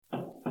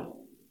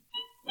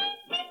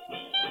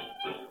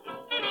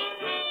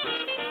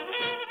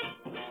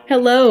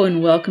Hello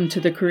and welcome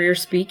to the Career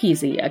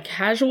Speakeasy, a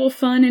casual,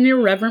 fun, and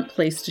irreverent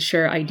place to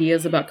share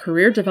ideas about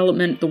career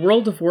development, the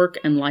world of work,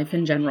 and life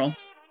in general.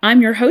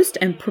 I'm your host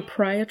and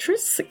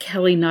proprietress,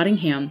 Kelly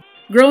Nottingham.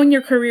 Growing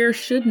your career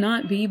should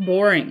not be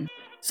boring,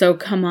 so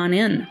come on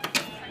in,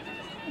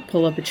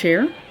 pull up a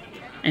chair,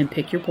 and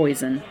pick your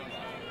poison.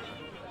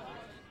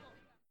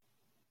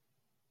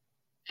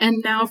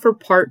 And now for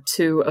part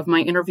 2 of my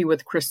interview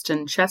with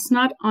Kristen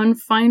Chestnut on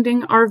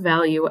finding our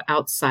value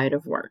outside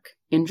of work.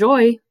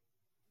 Enjoy!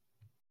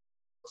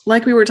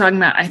 Like we were talking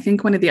about, I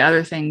think one of the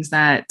other things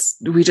that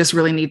we just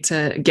really need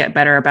to get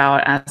better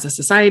about as a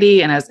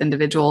society and as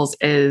individuals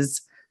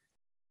is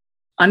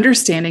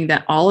understanding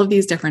that all of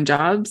these different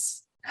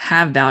jobs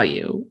have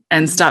value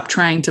and stop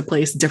trying to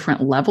place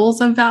different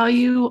levels of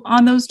value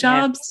on those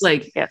jobs.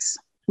 Yes.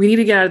 We need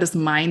to get out of this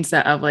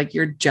mindset of like,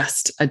 you're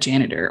just a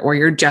janitor or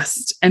you're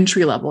just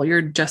entry level,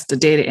 you're just a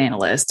data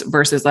analyst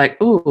versus like,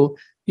 oh,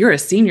 you're a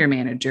senior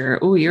manager.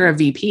 Oh, you're a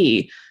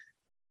VP.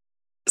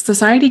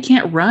 Society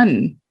can't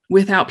run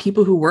without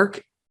people who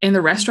work in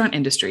the restaurant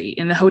industry,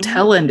 in the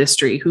hotel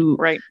industry, who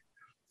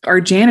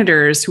are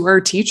janitors, who are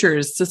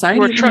teachers,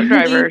 society. Or truck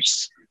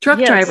drivers.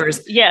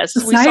 Drivers. Yes.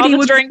 Society we saw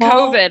this during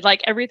COVID,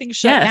 like everything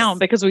shut down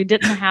because we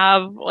didn't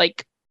have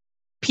like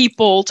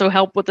people to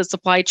help with the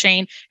supply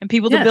chain and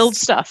people to build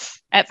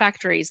stuff at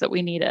factories that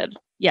we needed.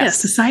 Yes.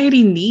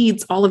 Society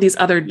needs all of these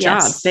other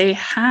jobs. They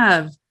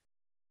have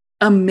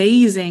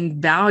amazing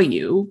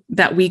value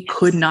that we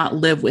could not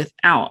live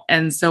without.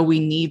 And so we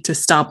need to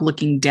stop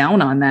looking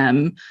down on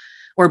them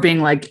or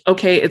being like,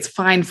 okay, it's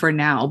fine for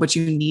now, but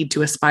you need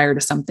to aspire to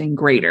something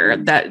greater.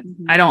 That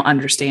I don't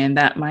understand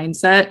that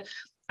mindset.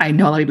 I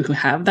know a lot of people who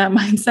have that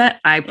mindset.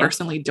 I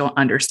personally don't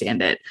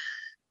understand it.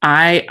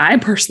 I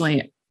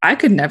personally, I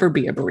could never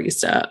be a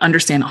barista,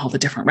 understand all the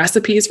different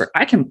recipes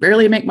I can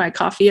barely make my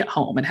coffee at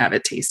home and have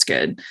it taste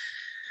good.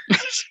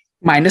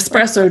 My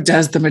Nespresso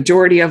does the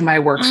majority of my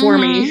work for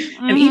me.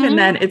 And even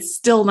then, it's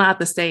still not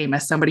the same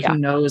as somebody who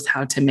knows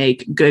how to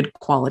make good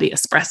quality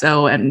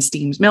espresso and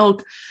steamed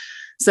milk.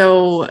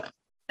 So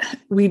I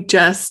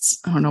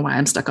don't know why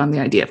I'm stuck on the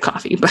idea of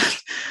coffee,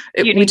 but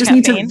we just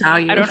need to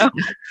value. I don't know.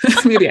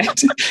 maybe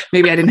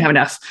I didn't have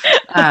enough.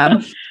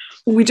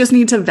 We just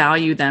need to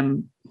value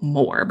them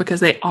more because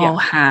they all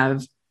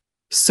have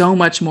so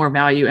much more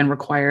value and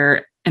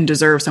require and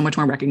deserve so much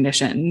more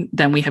recognition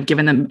than we have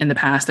given them in the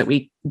past that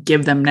we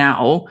give them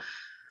now.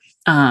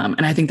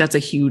 And I think that's a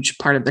huge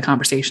part of the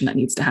conversation that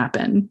needs to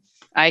happen.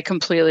 I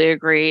completely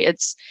agree.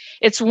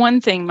 It's one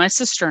thing, my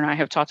sister and I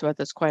have talked about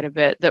this quite a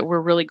bit, that we're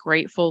really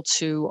grateful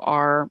to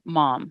our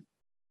mom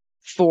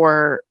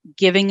for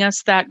giving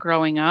us that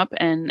growing up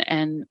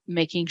and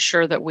making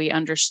sure that we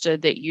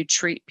understood that you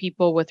treat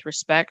people with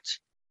respect,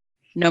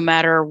 no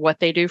matter what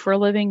they do for a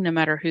living, no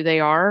matter who they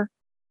are.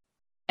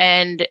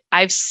 And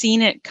I've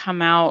seen it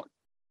come out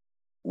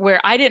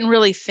where I didn't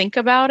really think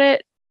about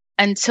it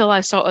until I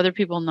saw other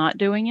people not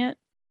doing it.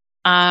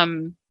 I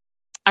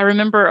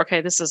remember,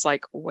 this is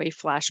like way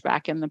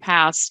flashback in the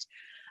past.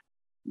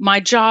 My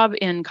job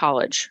in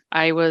college,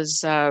 I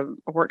was a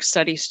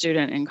work-study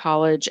student in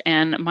college,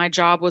 and my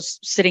job was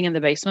sitting in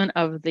the basement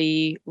of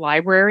the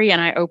library,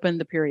 and I opened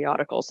the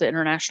periodicals, the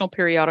international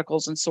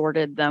periodicals, and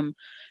sorted them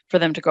for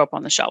them to go up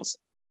on the shelves.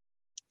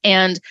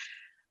 And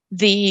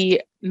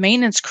the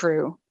maintenance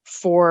crew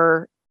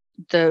for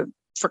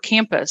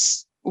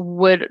campus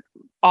would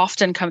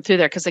often come through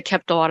there because they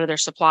kept a lot of their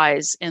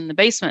supplies in the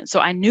basement.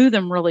 So I knew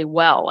them really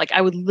well. Like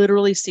I would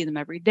literally see them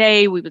every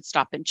day. We would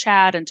stop and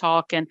chat and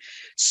talk, and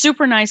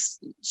super nice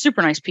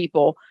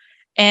people.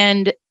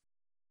 And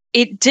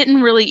it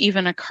didn't really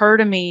even occur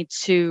to me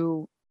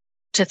to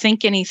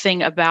think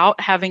anything about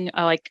having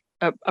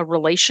a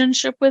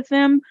relationship with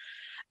them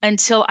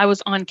until I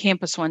was on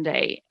campus one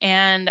day.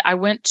 And I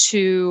went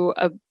to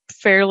a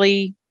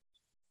fairly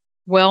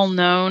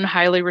well-known,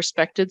 highly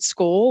respected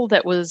school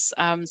that was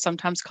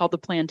sometimes called the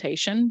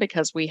Plantation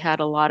because we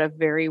had a lot of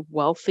very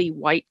wealthy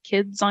white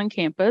kids on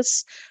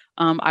campus.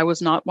 I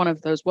was not one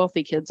of those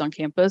wealthy kids on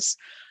campus,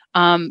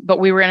 but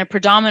we were in a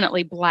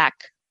predominantly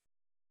Black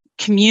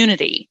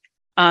community.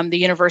 The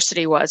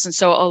university was, and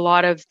so a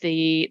lot of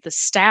the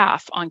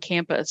staff on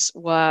campus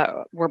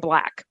were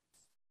Black.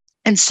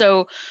 And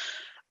so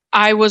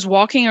I was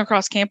walking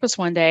across campus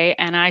one day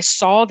and I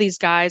saw these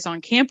guys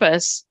on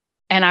campus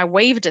and I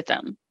waved at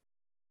them.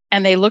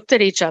 And they looked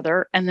at each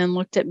other and then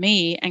looked at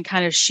me and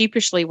kind of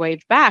sheepishly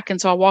waved back. And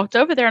so I walked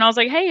over there and I was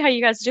like, hey, how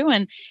you guys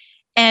doing?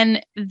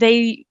 And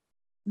they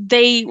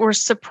were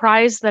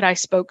surprised that I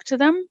spoke to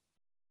them.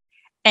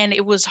 And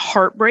it was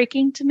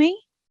heartbreaking to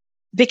me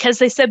because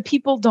they said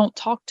people don't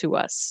talk to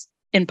us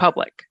in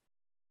public.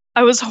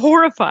 I was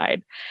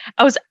horrified.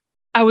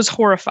 I was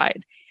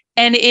horrified.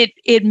 And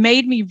it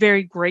made me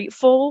very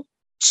grateful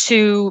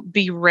to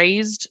be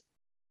raised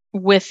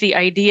with the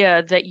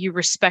idea that you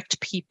respect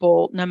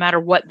people no matter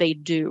what they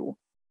do.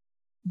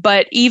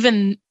 But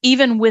even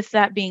with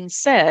that being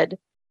said,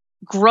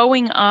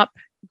 growing up,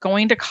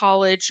 going to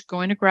college,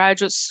 going to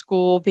graduate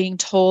school, being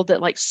told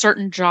that like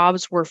certain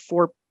jobs were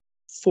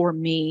for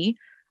me,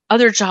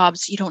 other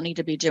jobs, you don't need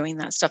to be doing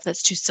that stuff.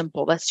 That's too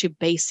simple. That's too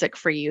basic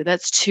for you.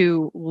 That's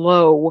too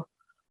low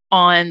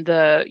on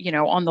the,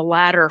 on the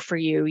ladder for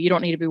you. You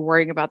don't need to be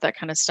worrying about that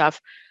kind of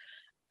stuff.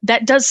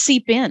 That does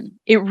seep in.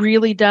 It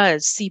really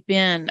does seep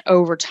in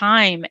over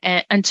time,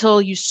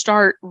 until you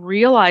start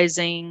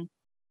realizing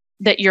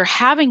that you're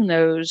having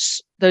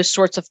those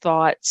sorts of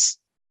thoughts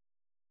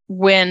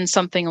when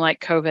something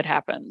like COVID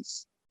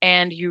happens,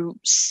 and you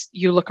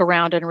look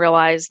around and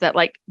realize that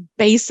like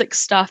basic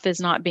stuff is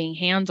not being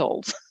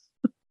handled.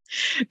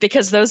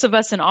 Because those of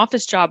us in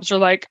office jobs are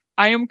like,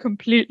 I am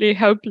completely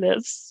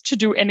helpless to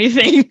do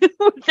anything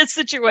with this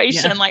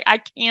situation. Yeah. Like I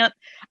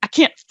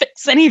can't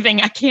fix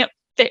anything. I can't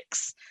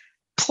fix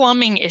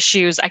plumbing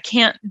issues. I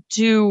can't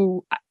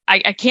do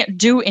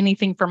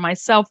anything for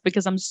myself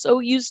because I'm so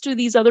used to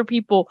these other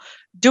people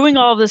doing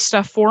all this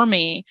stuff for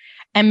me,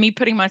 and me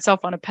putting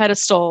myself on a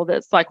pedestal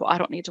that's like, well, I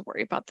don't need to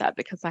worry about that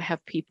because I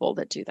have people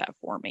that do that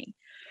for me.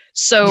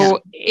 So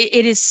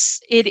it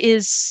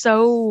is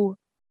so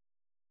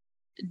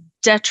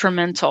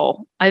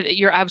detrimental.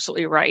 You're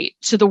absolutely right,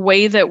 to the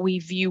way that we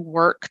view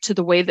work, to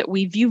the way that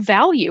we view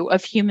value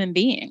of human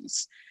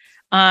beings.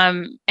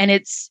 And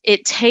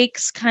it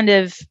takes kind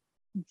of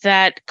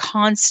that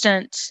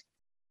constant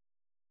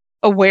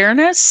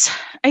awareness,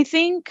 I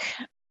think,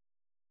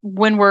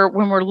 when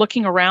we're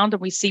looking around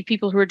and we see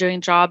people who are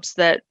doing jobs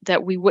that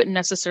we wouldn't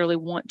necessarily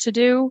want to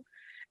do,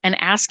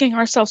 and asking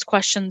ourselves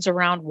questions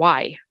around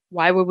why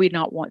would we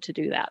not want to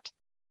do that?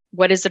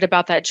 What is it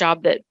about that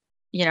job that,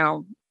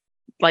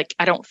 like,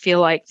 I don't feel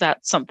like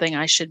that's something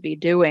I should be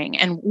doing?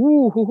 And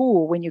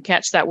when you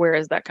catch that, where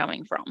is that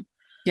coming from?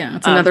 Yeah,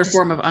 it's another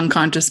form of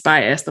unconscious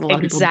bias that a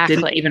lot of people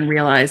didn't even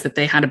realize that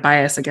they had a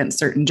bias against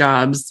certain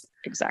jobs.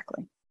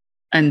 Exactly.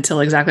 Until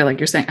exactly like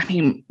you're saying. I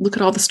mean, look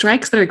at all the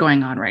strikes that are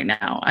going on right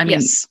now. I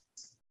mean,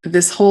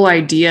 this whole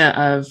idea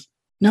of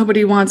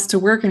nobody wants to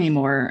work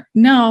anymore.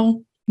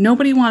 No,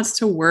 nobody wants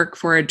to work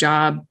for a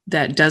job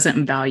that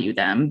doesn't value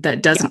them,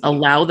 that doesn't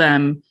allow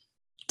them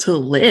to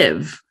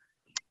live.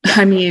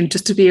 I mean,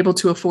 just to be able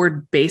to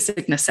afford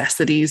basic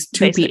necessities,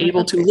 to be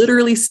able to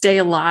literally stay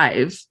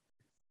alive.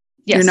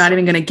 Yes. You're not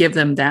even going to give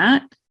them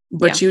that,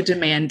 but you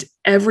demand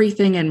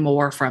everything and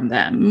more from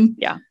them.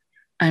 Yeah.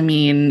 I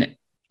mean,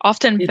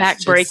 often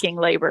back-breaking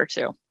labor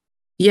too.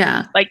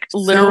 Yeah. Like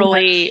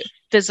literally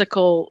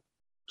physical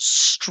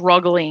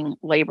struggling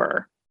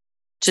labor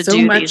to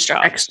do these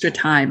jobs. Extra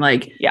time.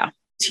 Like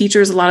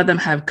teachers, a lot of them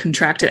have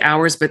contracted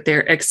hours, but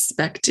they're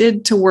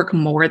expected to work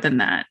more than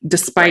that,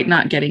 despite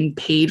not getting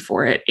paid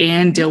for it,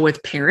 and deal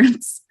with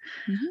parents.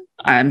 Mm-hmm.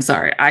 I'm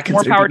sorry. I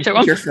consider more power to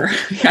them.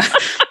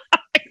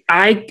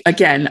 I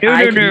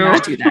could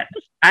not do that.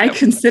 I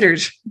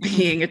considered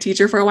being a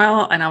teacher for a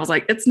while, and I was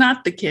like, it's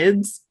not the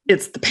kids,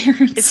 it's the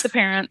parents. It's the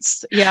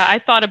parents. Yeah. I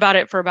thought about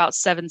it for about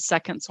 7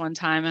 seconds one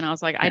time, and I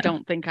was like, I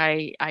don't think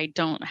I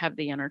don't have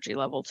the energy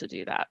level to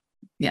do that.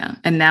 Yeah.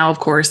 And now, of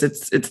course,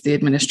 it's the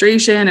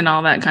administration and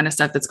all that kind of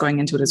stuff that's going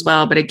into it as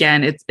well. But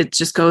again, it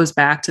just goes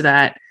back to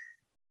that.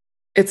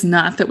 It's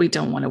not that we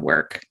don't want to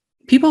work.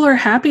 People are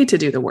happy to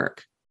do the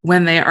work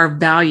when they are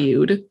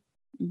valued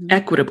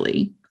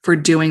equitably for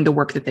doing the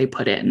work that they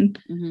put in.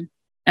 Mm-hmm.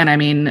 And I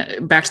mean,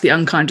 back to the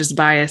unconscious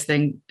bias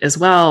thing as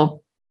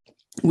well,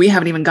 we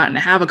haven't even gotten to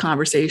have a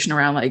conversation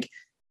around like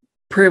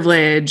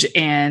privilege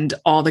and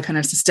all the kind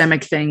of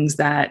systemic things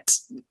that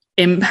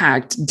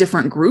impact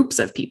different groups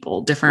of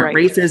people, different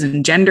races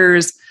and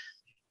genders,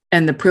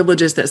 and the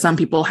privileges that some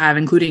people have,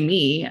 including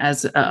me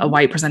as a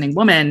white presenting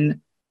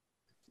woman.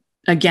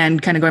 Again,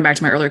 kind of going back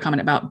to my earlier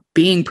comment about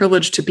being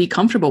privileged to be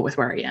comfortable with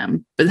where I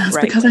am, but that's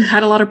because I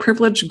had a lot of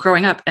privilege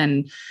growing up.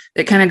 And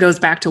it kind of goes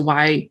back to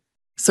why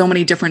so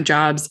many different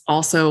jobs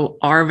also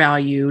are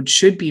valued,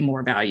 should be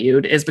more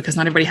valued, is because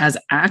not everybody has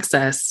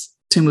access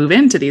to move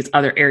into these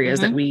other areas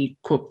that we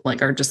quote,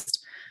 like are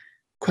just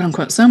quote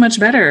unquote so much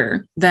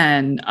better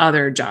than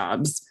other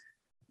jobs,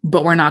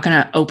 but we're not going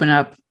to open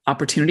up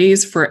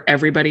opportunities for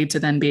everybody to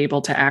then be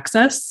able to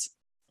access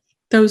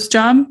those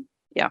job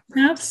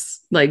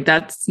paths. Like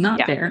that's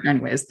not fair.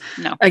 Anyways,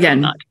 no,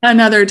 again,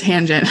 another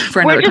tangent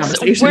for another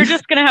conversation. We're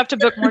just going to have to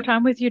book more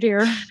time with you,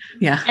 dear.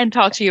 Yeah. And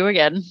talk to you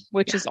again,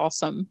 which is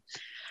awesome.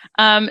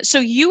 So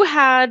you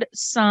had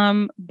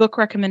some book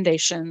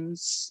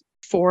recommendations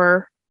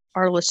for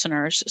our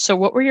listeners. So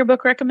what were your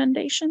book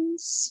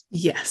recommendations?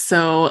 Yes.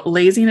 So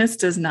Laziness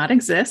Does Not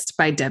Exist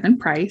by Devin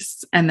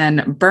Price, and then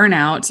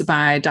Burnout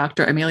by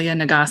Dr. Amelia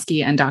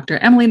Nagoski and Dr.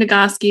 Emily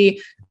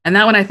Nagoski. And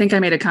that one, I think I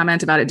made a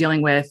comment about it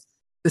dealing with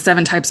the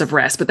 7 types of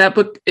rest, but that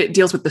book, it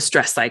deals with the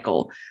stress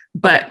cycle,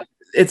 but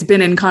it's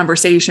been in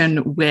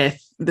conversation with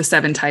the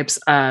 7 types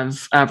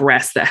of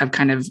rest that have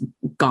kind of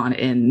gone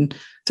in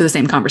to the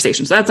same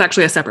conversation. So that's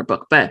actually a separate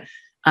book, but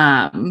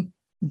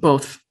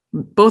both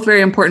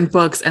very important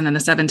books. And then the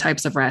 7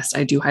 types of rest,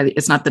 I do highly,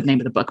 it's not the name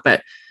of the book,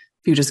 but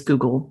if you just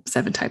Google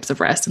 7 types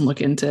of rest and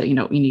look into, you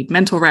need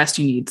mental rest,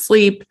 you need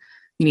sleep,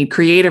 you need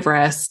creative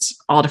rest,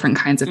 all different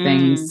kinds of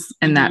things.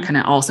 And that kind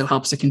of also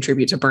helps to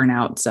contribute to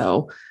burnout.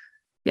 So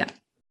yeah.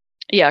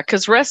 Yeah.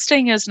 Because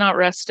resting is not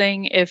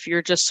resting if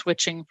you're just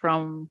switching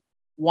from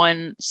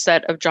one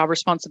set of job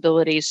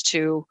responsibilities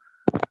to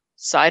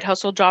side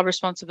hustle job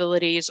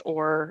responsibilities,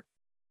 or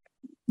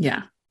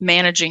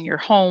managing your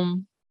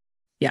home,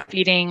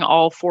 feeding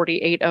all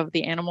 48 of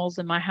the animals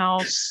in my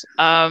house.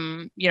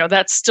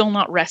 That's still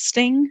not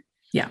resting.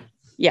 Yeah.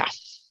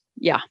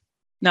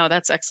 No,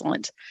 that's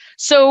excellent.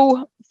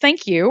 So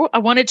thank you. I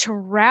wanted to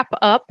wrap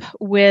up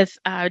with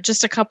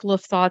just a couple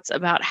of thoughts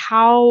about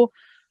how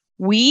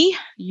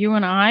you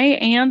and I,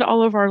 and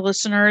all of our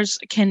listeners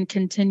can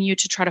continue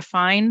to try to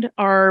find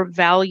our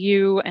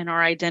value and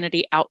our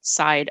identity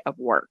outside of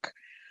work.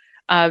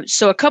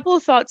 So a couple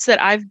of thoughts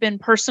that I've been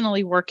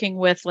personally working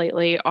with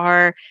lately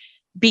are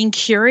being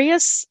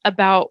curious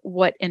about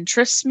what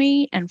interests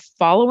me and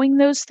following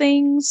those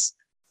things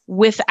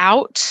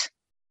without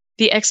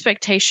the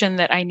expectation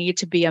that I need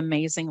to be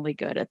amazingly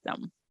good at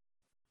them.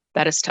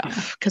 That is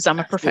tough because I'm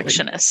a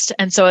perfectionist.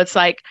 And so it's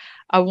like,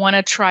 I want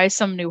to try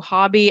some new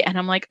hobby, and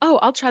I'm like, oh,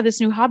 I'll try this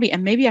new hobby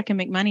and maybe I can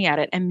make money at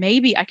it. And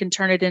maybe I can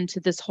turn it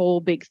into this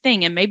whole big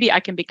thing. And maybe I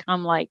can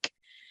become like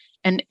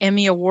an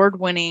Emmy award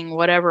winning,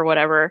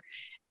 whatever.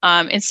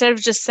 Instead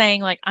of just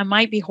saying like, I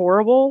might be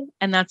horrible,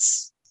 and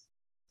that's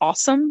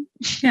awesome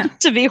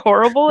to be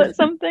horrible at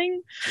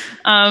something.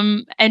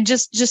 And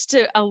just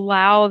to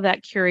allow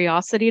that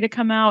curiosity to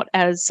come out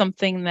as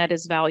something that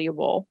is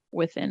valuable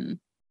within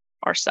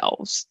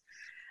ourselves.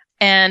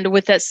 And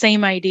with that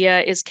same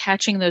idea is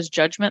catching those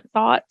judgment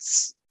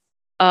thoughts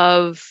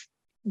of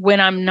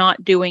when I'm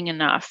not doing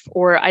enough,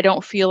 or I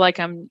don't feel like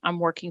I'm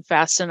working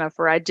fast enough,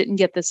 or I didn't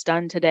get this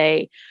done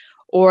today,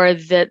 or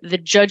the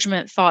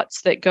judgment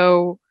thoughts that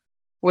go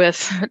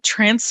with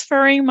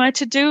transferring my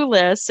to-do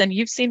lists. And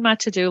you've seen my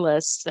to-do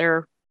lists.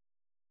 They're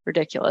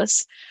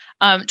ridiculous.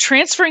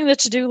 Transferring the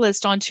to-do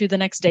list onto the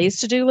next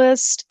day's to-do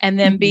list, and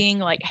then being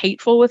like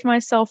hateful with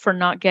myself for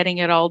not getting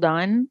it all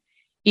done,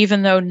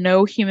 even though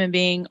no human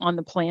being on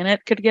the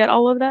planet could get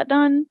all of that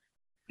done.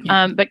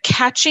 But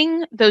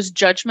catching those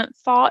judgment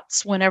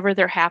thoughts whenever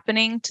they're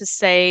happening to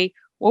say,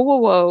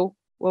 whoa.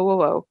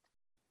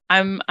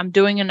 I'm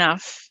doing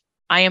enough.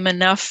 I am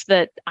enough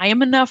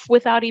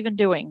without even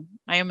doing.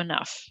 I am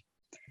enough.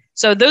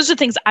 So those are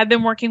things I've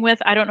been working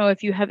with. I don't know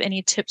if you have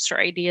any tips or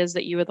ideas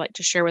that you would like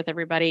to share with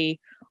everybody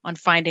on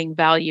finding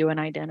value and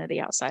identity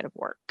outside of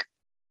work.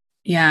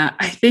 Yeah,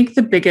 I think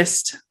the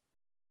biggest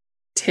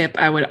tip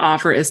I would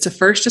offer is to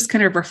first just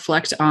kind of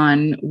reflect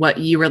on what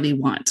you really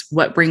want,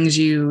 what brings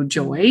you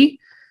joy.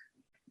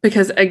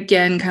 Because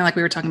again, kind of like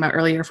we were talking about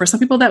earlier, for some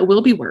people that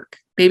will be work.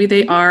 Maybe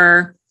they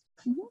are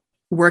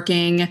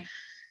working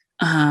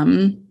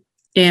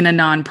in a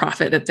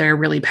nonprofit that they're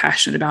really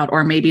passionate about,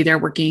 or maybe they're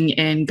working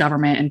in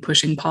government and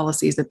pushing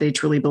policies that they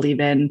truly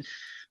believe in,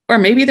 or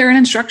maybe they're an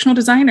instructional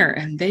designer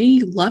and they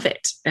love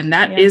it. And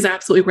that is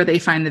absolutely where they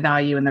find the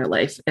value in their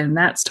life. And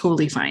that's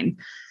totally fine.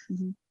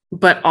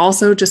 But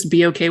also just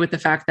be okay with the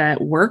fact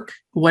that work,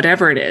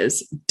 whatever it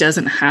is,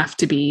 doesn't have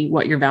to be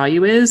what your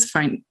value is.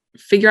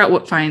 Figure out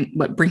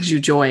what brings you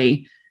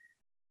joy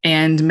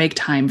and make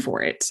time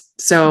for it.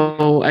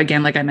 So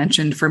again, like I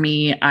mentioned, for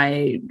me,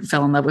 I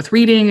fell in love with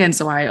reading. And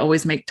so I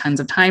always make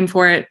tons of time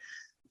for it.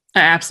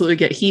 I absolutely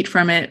get heat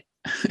from it.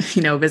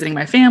 Visiting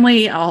my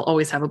family, I'll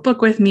always have a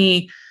book with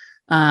me.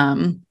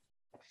 Sometimes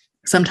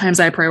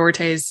I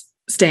prioritize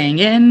staying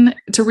in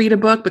to read a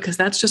book because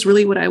that's just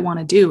really what I want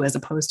to do, as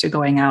opposed to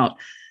going out.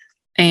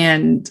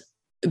 And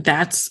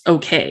that's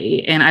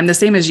okay. And I'm the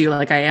same as you.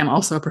 Like, I am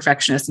also a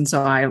perfectionist. And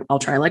so I'll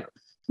try like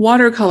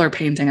watercolor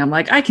painting. I'm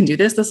like, I can do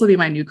this. This will be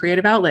my new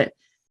creative outlet.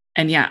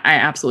 And yeah, I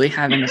absolutely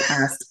have in the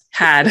past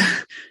had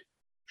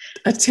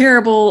a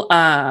terrible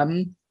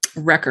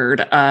record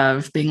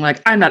of being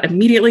like, I'm not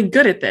immediately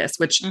good at this,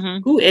 which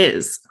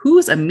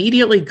who's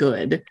immediately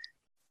good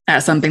at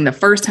something the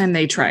first time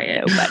they try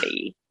it?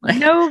 Nobody.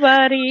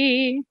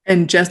 Nobody.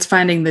 And just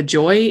finding the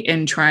joy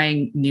in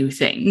trying new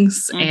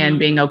things and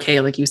being okay,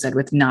 like you said,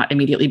 with not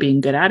immediately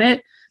being good at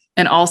it.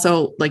 And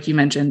also, like you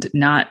mentioned,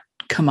 not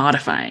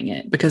commodifying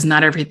it, because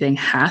not everything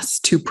has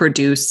to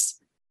produce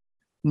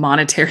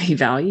monetary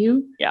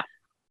value. Yeah.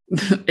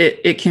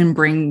 It can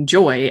bring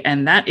joy,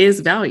 and that is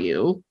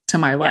value to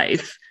my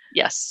life.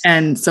 Yes.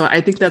 And so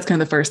I think that's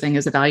kind of the first thing,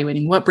 is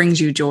evaluating what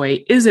brings you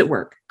joy. Is it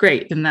work?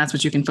 Great. Then that's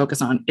what you can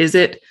focus on. Is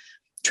it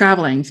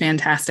traveling?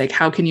 Fantastic.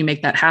 How can you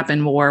make that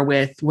happen more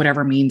with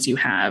whatever means you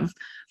have?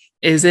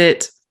 Is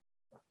it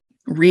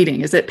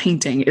reading? Is it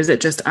painting? Is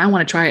it just, I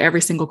want to try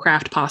every single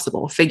craft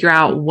possible, figure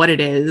out what it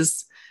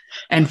is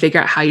and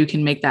figure out how you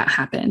can make that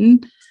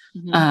happen.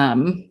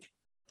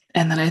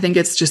 And then I think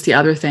it's just the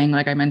other thing,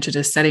 like I mentioned,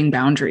 is setting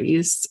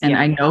boundaries. And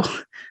I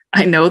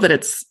know that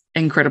it's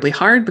incredibly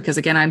hard because,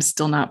 again, I'm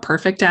still not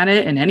perfect at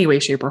it in any way,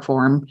 shape, or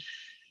form,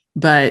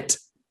 but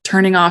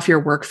turning off your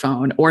work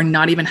phone, or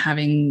not even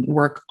having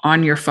work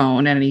on your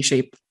phone in any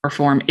shape or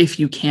form, if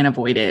you can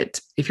avoid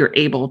it, if you're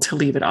able to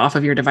leave it off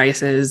of your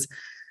devices.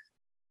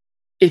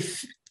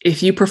 If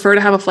you prefer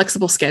to have a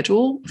flexible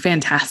schedule,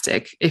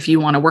 fantastic. If you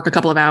want to work a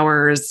couple of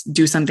hours,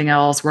 do something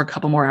else, work a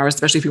couple more hours,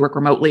 especially if you work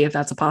remotely, if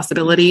that's a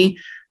possibility,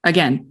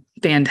 again,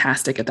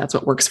 fantastic. If that's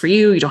what works for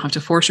you, you don't have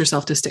to force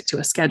yourself to stick to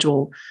a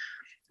schedule.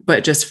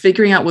 but just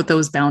figuring out what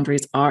those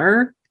boundaries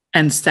are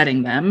and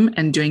setting them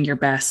and doing your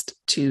best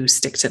to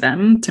stick to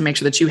them to make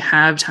sure that you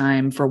have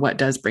time for what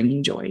does bring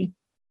you joy.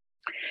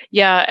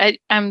 Yeah,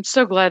 I'm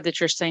so glad that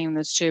you're saying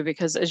this too,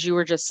 because as you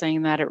were just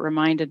saying that, it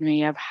reminded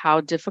me of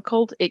how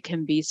difficult it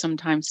can be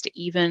sometimes to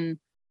even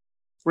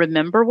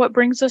remember what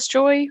brings us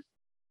joy,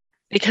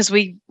 because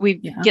we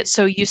get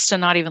so used to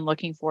not even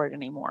looking for it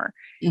anymore,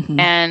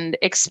 and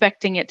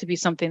expecting it to be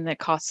something that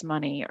costs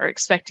money or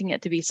expecting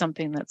it to be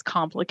something that's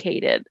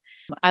complicated.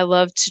 I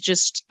love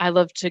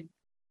to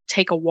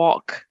take a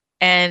walk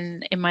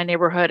and in my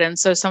neighborhood. And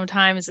so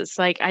sometimes it's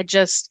like,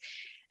 it's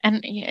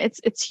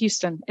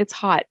Houston, it's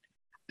hot.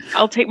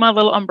 I'll take my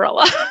little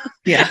umbrella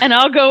and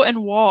I'll go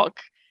and walk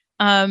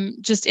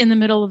just in the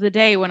middle of the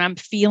day when I'm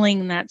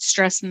feeling that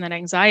stress and that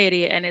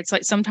anxiety. And it's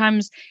like,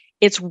 sometimes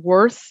it's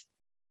worth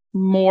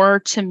more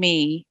to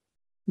me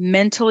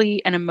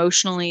mentally and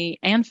emotionally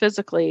and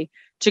physically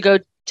to go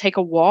take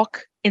a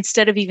walk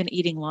instead of even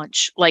eating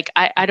lunch. Like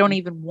I don't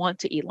even want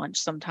to eat lunch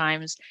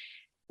sometimes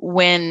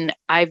when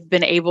I've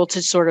been able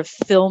to sort of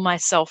fill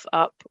myself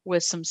up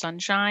with some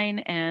sunshine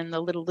and the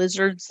little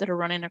lizards that are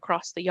running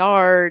across the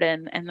yard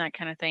and that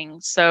kind of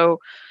thing. So,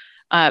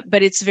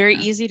 but it's very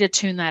easy to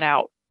tune that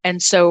out. And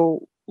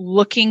so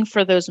looking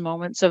for those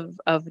moments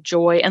of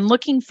joy and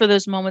looking for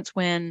those moments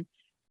when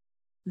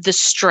the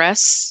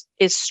stress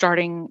is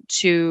starting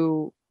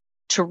to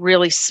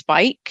really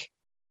spike,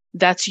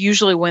 that's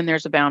usually when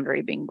there's a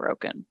boundary being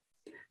broken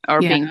or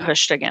being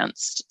pushed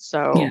against.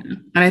 So,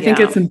 and I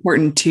think it's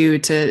important too,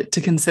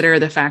 to consider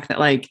the fact that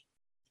like,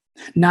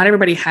 not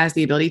everybody has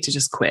the ability to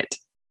just quit.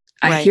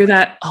 Right. I hear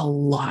that a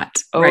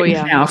lot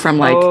now from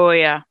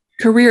like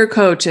career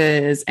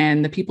coaches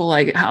and the people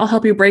like, I'll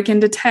help you break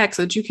into tech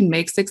so that you can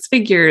make 6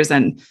 figures.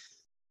 And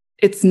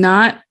it's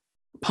not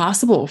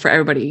possible for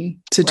everybody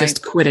to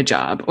just quit a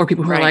job, or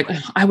people who are like,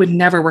 oh, I would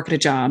never work at a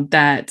job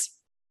that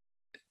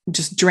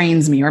just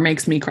drains me or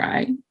makes me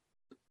cry.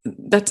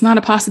 That's not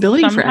a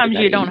possibility. Sometimes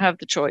you don't have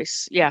the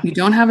choice. Yeah. You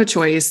don't have a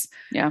choice.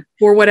 Yeah.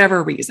 For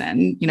whatever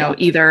reason,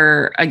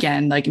 either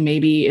again, like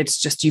maybe it's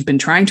just, you've been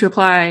trying to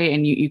apply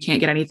and you can't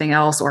get anything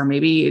else, or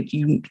maybe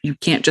you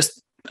can't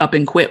just up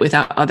and quit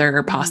without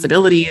other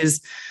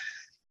possibilities.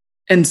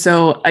 And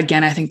so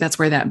again, I think that's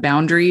where that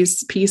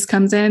boundaries piece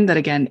comes in, that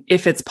again,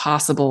 if it's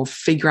possible,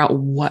 figure out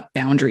what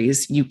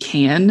boundaries you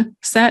can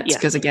set.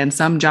 Because again,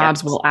 some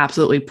jobs will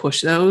absolutely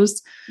push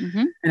those.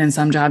 And in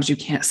some jobs, you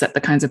can't set the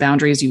kinds of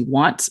boundaries you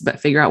want, but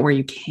figure out where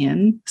you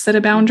can set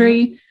a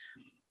boundary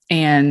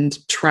and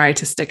try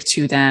to stick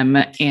to them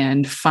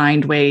and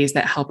find ways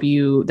that help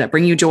you, that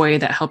bring you joy,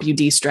 that help you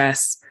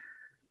de-stress,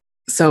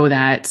 so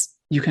that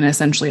you can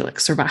essentially like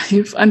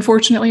survive,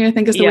 unfortunately, I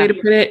think is the way to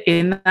put it,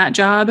 in that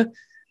job.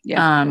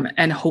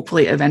 And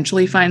hopefully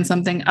eventually find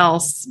something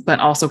else, but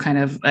also kind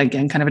of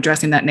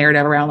addressing that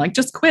narrative around like,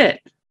 just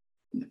quit.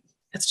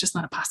 It's just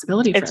not a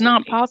possibility. It's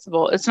not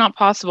possible. It's not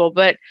possible,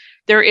 but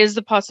there is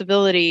the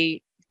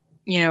possibility,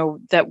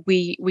 that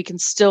we can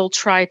still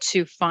try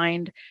to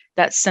find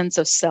that sense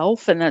of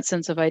self and that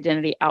sense of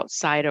identity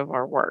outside of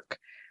our work,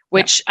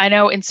 which I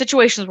know in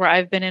situations where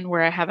I've been in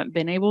where I haven't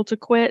been able to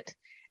quit,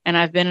 and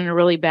I've been in a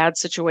really bad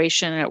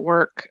situation at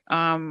work,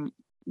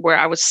 where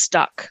I was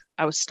stuck.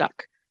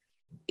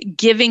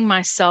 Giving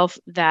myself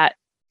that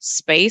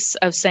space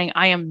of saying,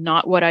 I am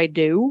not what I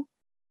do.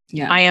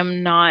 I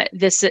am not,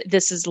 this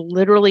is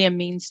literally a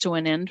means to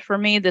an end for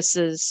me.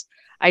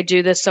 I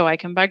do this so I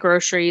can buy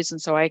groceries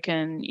and so I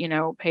can,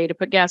 pay to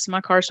put gas in my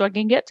car so I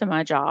can get to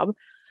my job.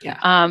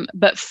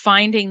 But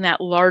finding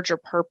that larger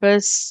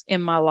purpose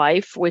in my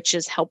life, which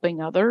is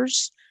helping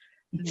others,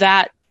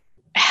 that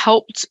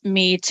helped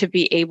me to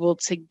be able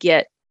to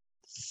get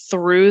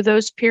through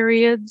those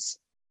periods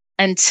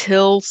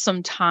until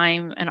some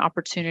time and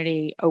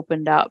opportunity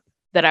opened up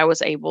that I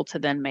was able to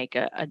then make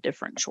a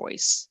different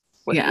choice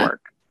with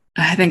work.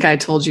 I think I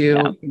told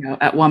you,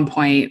 at one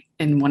point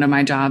in one of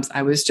my jobs,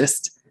 I was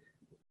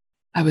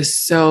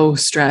so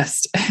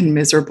stressed and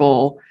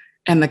miserable.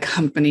 And the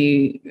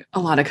company, a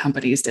lot of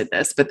companies did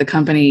this, but the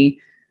company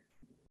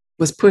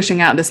was pushing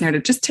out this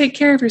narrative, just take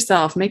care of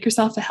yourself, make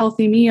yourself a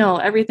healthy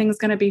meal, everything's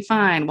going to be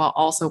fine, while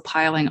also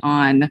piling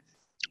on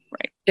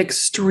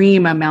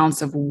extreme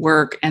amounts of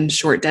work and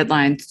short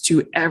deadlines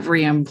to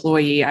every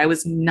employee. I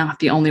was not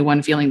the only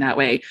one feeling that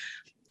way.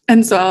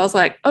 And so I was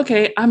like,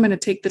 okay, I'm going to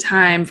take the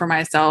time for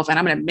myself and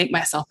I'm going to make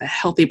myself a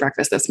healthy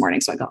breakfast this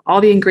morning. So I got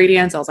all the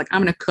ingredients. I was like,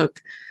 I'm going to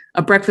cook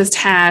a breakfast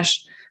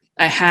hash.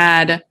 I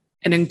had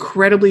an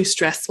incredibly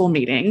stressful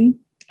meeting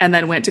and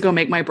then went to go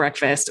make my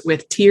breakfast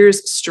with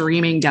tears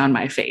streaming down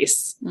my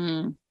face.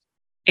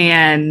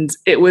 And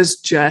it was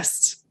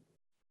just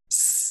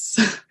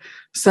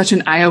such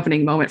an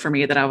eye-opening moment for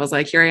me that I was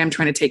like, here I am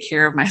trying to take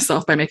care of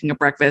myself by making a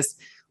breakfast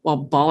while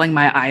bawling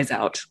my eyes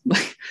out.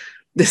 Like,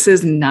 this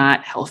is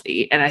not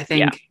healthy. And I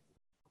think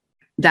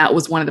that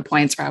was one of the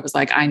points where I was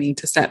like, I need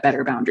to set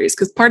better boundaries,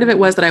 because part of it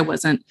was that I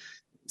wasn't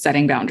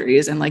setting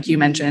boundaries. And like you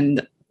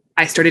mentioned,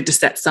 I started to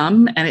set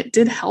some and it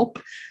did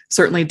help,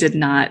 certainly did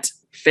not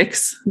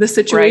fix the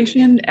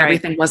situation.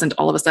 Everything wasn't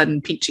all of a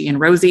sudden peachy and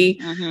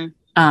rosy.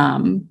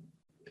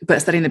 But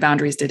setting the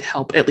boundaries did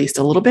help at least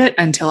a little bit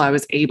until I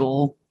was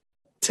able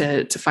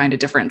to find a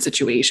different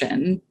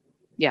situation.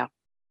 Yeah.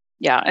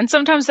 Yeah. And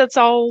sometimes that's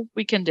all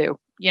we can do,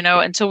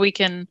 until we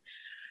can,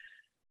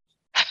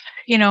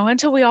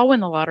 until we all win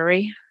the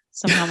lottery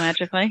somehow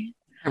magically.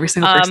 Every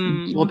single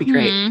person will be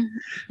great.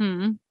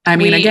 I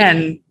mean,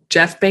 again,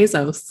 Jeff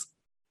Bezos,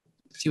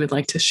 if you would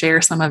like to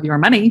share some of your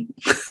money,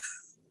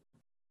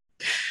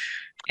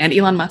 and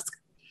Elon Musk.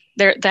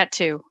 That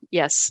too.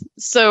 Yes.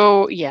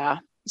 So, yeah.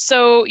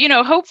 So,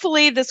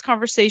 hopefully this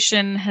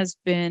conversation has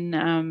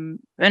been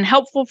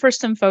helpful for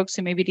some folks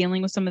who may be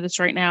dealing with some of this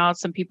right now.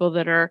 Some people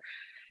that are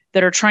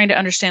trying to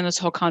understand this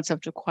whole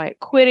concept of quiet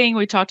quitting.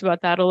 We talked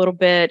about that a little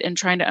bit, and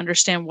trying to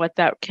understand what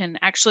that can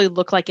actually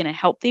look like in a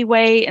healthy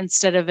way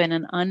instead of in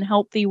an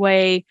unhealthy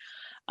way.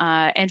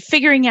 And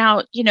figuring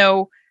out,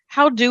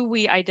 how do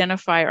we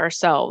identify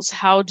ourselves?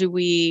 How do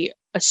we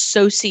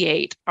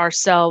associate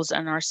ourselves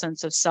and our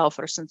sense of self,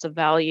 our sense of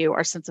value,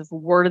 our sense of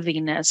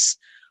worthiness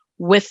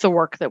with the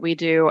work that we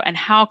do? And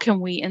how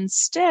can we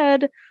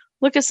instead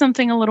look at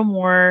something a little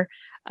more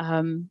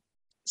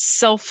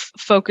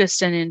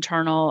self-focused and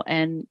internal,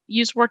 and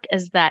use work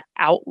as that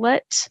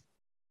outlet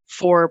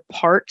for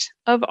part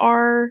of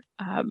our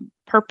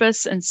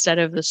purpose instead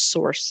of the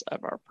source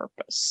of our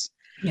purpose?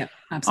 Yeah,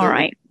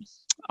 absolutely.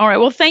 All right.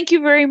 Well, thank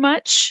you very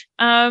much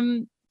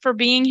for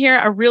being here.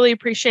 I really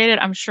appreciate it.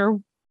 I'm sure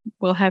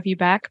we'll have you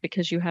back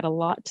because you had a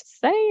lot to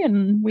say,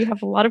 and we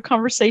have a lot of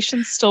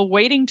conversations still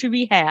waiting to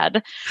be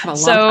had.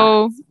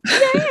 Yay!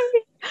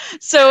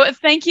 So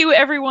thank you,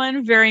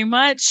 everyone, very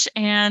much.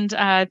 And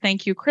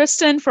thank you,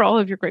 Kristen, for all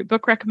of your great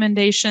book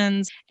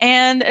recommendations.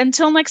 And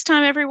until next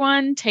time,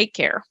 everyone, take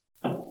care.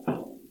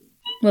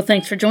 Well,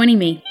 thanks for joining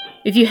me.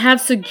 If you have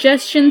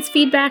suggestions,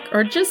 feedback,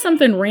 or just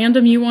something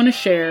random you want to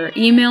share,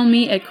 email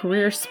me at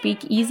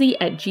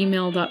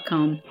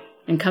careerspeakeasy@gmail.com.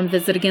 And come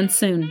visit again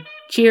soon.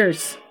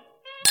 Cheers.